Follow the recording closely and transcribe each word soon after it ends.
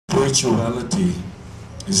spirituality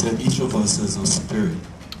is that each of us has a spirit,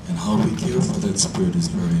 and how we care for that spirit is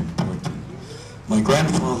very important. My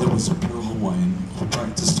grandfather was a pure Hawaiian who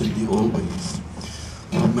practiced in the old ways,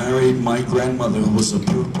 who married my grandmother, who was a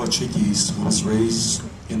pure Portuguese, who was raised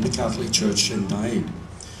in the Catholic Church and died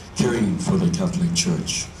caring for the Catholic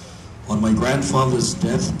Church. On my grandfather's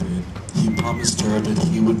deathbed, he promised her that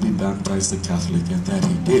he would be baptized a Catholic, and that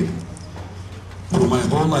he did. For my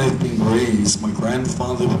whole life being raised, my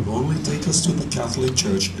grandfather would only take us to the Catholic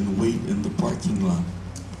Church and wait in the parking lot.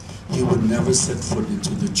 He would never set foot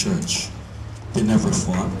into the church. They never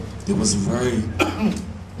fought. It was a very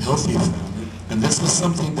healthy family. And this was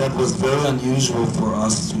something that was very unusual for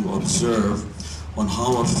us to observe on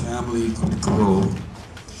how a family could grow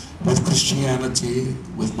with Christianity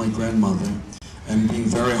with my grandmother and being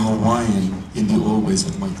very Hawaiian in the old ways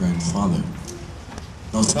with my grandfather.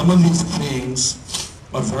 Now, some of these things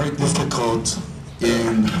are very difficult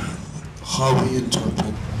in how we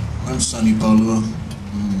interpret. I'm Sunny Paolo.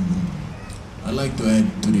 I'd like to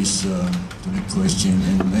add to this to the question,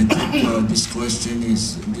 and I think this question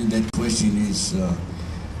is a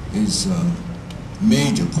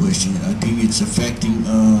major question. I think it's affecting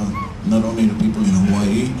not only the people in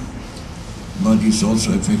Hawaii, but it's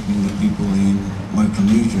also affecting the people in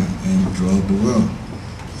Micronesia and throughout the world.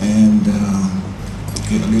 And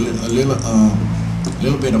a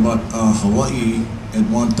little bit about Hawaii. At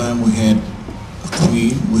one time we had a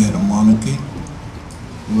queen, we had a monarchy.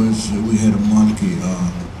 We had a monarchy.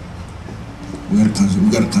 We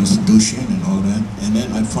got a constitution and all that. And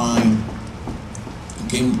then I find,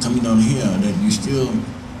 coming down here, that you still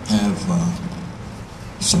have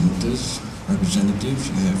senators, representatives.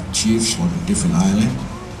 You have chiefs for the different islands,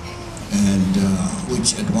 and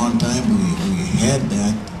which at one time we had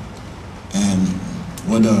that. And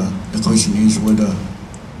whether the question is whether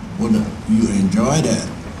you enjoy that,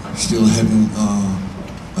 still having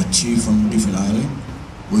a chief from a different island,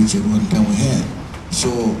 which at one time we had. So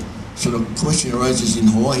the question arises in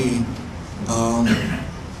Hawaii: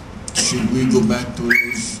 should we go back to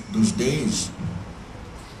those days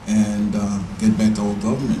and get back our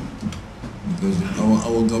government? Because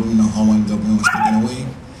our government, the Hawaiian government, was taken away,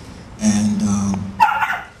 and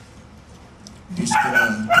this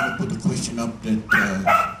gonna put the question up that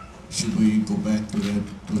should we go back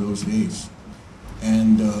to those days?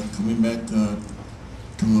 And coming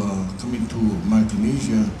to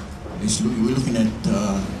Micronesia, we're looking at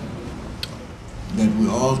that we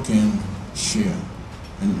all can share.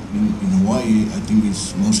 And in Hawaii, I think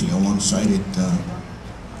it's mostly a one-sided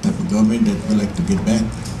type of government that we like to get back.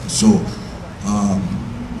 So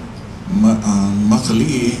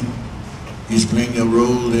Makali'i is playing a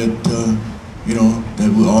role that that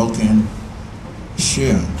we all can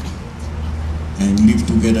share and live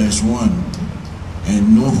together as one,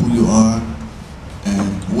 and know who you are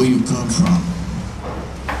and where you come from,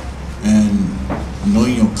 and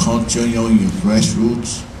knowing your culture, knowing your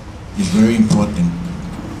grassroots is very important.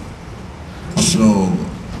 So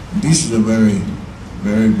this is a very,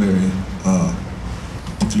 very, very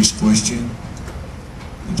ticklish question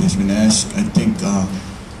that has been asked. I think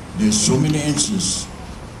there's so many answers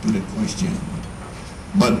to the question,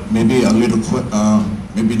 but maybe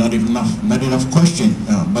maybe not enough question,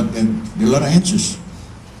 but there are a lot of answers.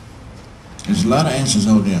 There's a lot of answers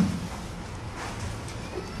out there,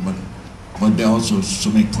 but there are also so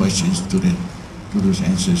many questions to those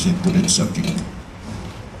answers and to that subject.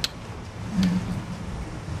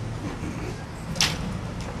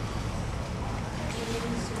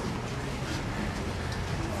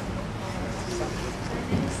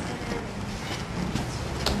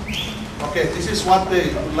 Okay, this is what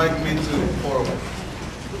they would like me to forward.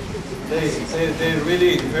 They're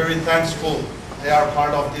really very thankful. They are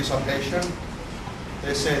part of this occasion.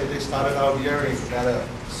 They said they started out hearing that a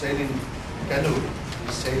sailing canoe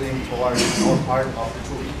is sailing towards our part of the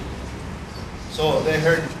Chuuk. So they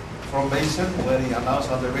heard from Mason when he announced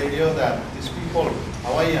on the radio that these people,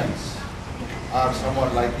 Hawaiians, are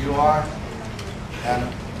somewhat like you are. And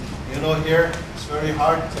here it's very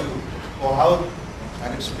hard to go out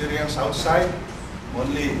and experience outside.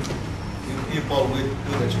 Only people with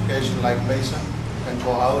good education like Mason can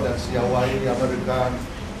go out and see Hawaii, America,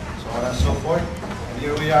 so on and so forth. And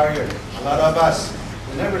here we are here. A lot of us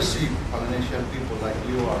will never see Polynesian people like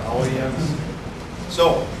you or Hawaiians.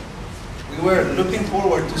 So we were looking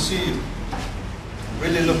forward to see you.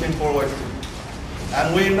 Really looking forward to.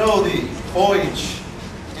 And we know the voyage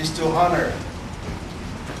is to honor.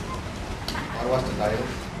 What was the title?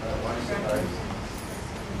 What is the title?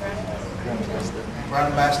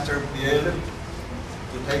 Grandmaster Piailug,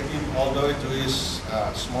 to take him all the way to his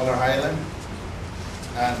smaller island.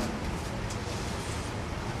 And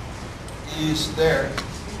is there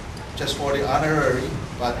just for the honorary,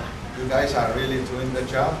 but you guys are really doing the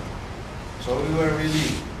job. So we were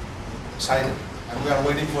really excited, and we are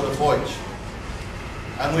waiting for the voyage.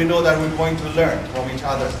 And we know that we're going to learn from each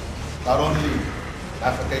other, not only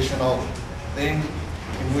navigational thing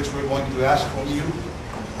in which we're going to ask from you,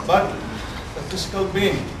 but the physical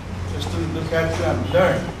being, just to look at you and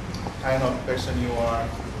learn the kind of person you are,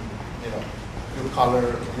 your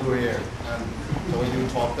color, your hair, and the way you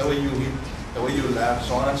talk, the way you eat, the way you laugh,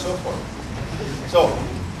 so on and so forth. So,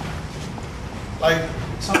 like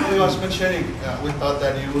somebody was mentioning, we thought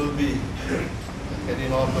that you will be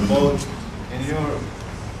getting off the boat in your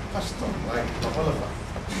custom, like Kapalapa.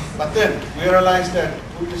 But then we realized that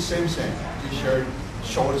we're the same, t-shirt,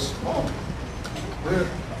 shorts, we're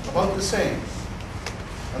about the same.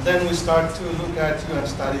 And then we start to look at you and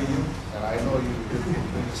study you, and I know you're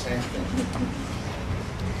doing the same thing.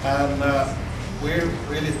 And we're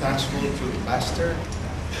really thankful to Master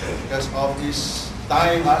because of his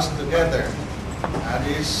tying us together, and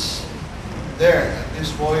he's there, and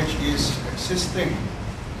this voyage is existing.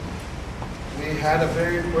 We had a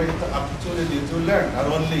very great opportunity to learn, not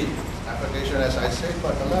only navigation as I said,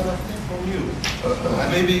 but a lot of things from you.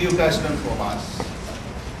 And maybe you guys learn from us.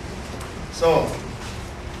 So,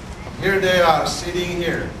 here they are sitting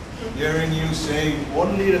here, hearing you saying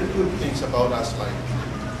only the good things about us, like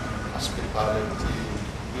hospitality.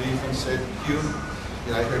 You even said cute.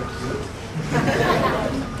 Did I hear cute?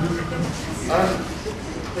 And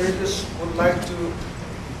they just would like to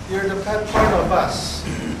hear the bad part of us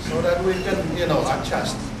so that we can,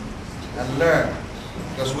 adjust and learn,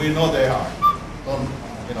 because we know they are. Don't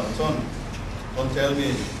tell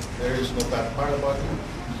me there is no bad part about you.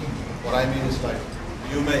 What I mean is like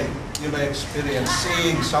you may experience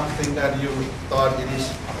seeing something that you thought it is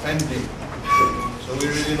offending. So we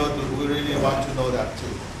really want to know that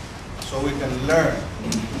too, so we can learn.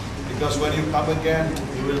 Because when you come again,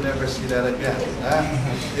 you will never see that again.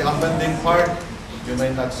 The offending part, you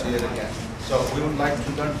may not see it again. So we would like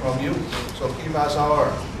to learn from you. So give us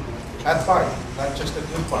our bad part, not just the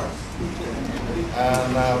good part.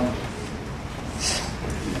 And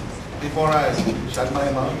before I shut my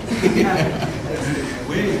mouth,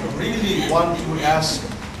 we really want to ask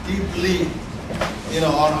deeply,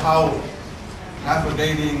 on how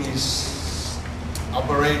navigating is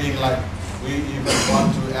operating. Like we even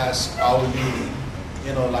want to ask how you,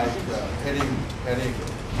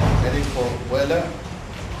 heading for weather,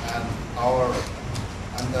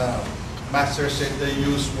 and the master said they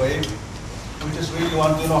use wave. We just really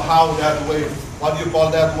want to know how that wave, what you call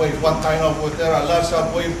that wave, what kind of wave. There are lots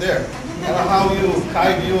of waves there, and how you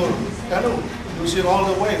guide your canoe using all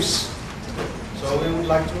the waves. So we would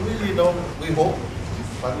like to really know, we hope,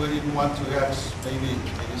 but we didn't want to ask, maybe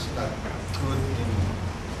it is not good in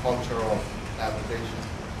cultural navigation.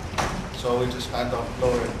 So we just kind of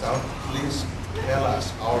lower it down. Please tell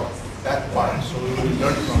us our that part so we will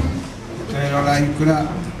learn from it.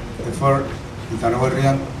 For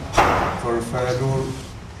Piailug,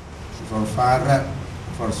 for Farah,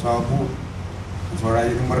 for Sabu, for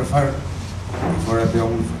Ayumarfar, for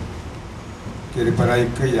Abiong, Kiriparai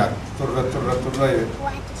Kayak, Turra,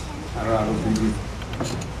 Aralo TV.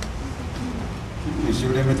 You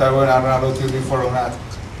should limit our Aralo TV for that,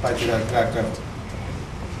 Patria Cracker,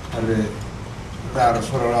 and the Rara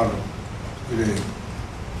for Aralo,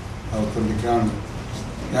 out of the ground.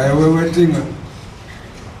 I was waiting.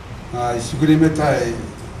 Sigurimeta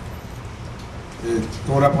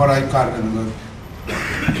Tora Parai Carden,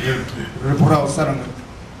 Repora Sarang,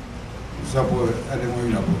 Sabo, and the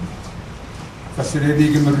Moinabo.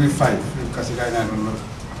 Facility can be 5, Cassigana,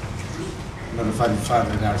 not 5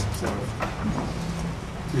 and ask.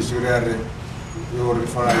 You should have your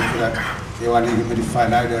referral to that. You want to be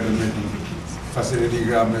 5 either facility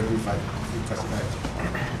gram every 5 Cassigana.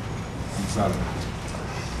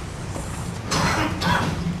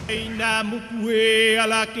 Ina mukue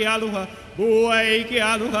ala ke aluha, boai ke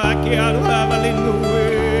aluha valinu.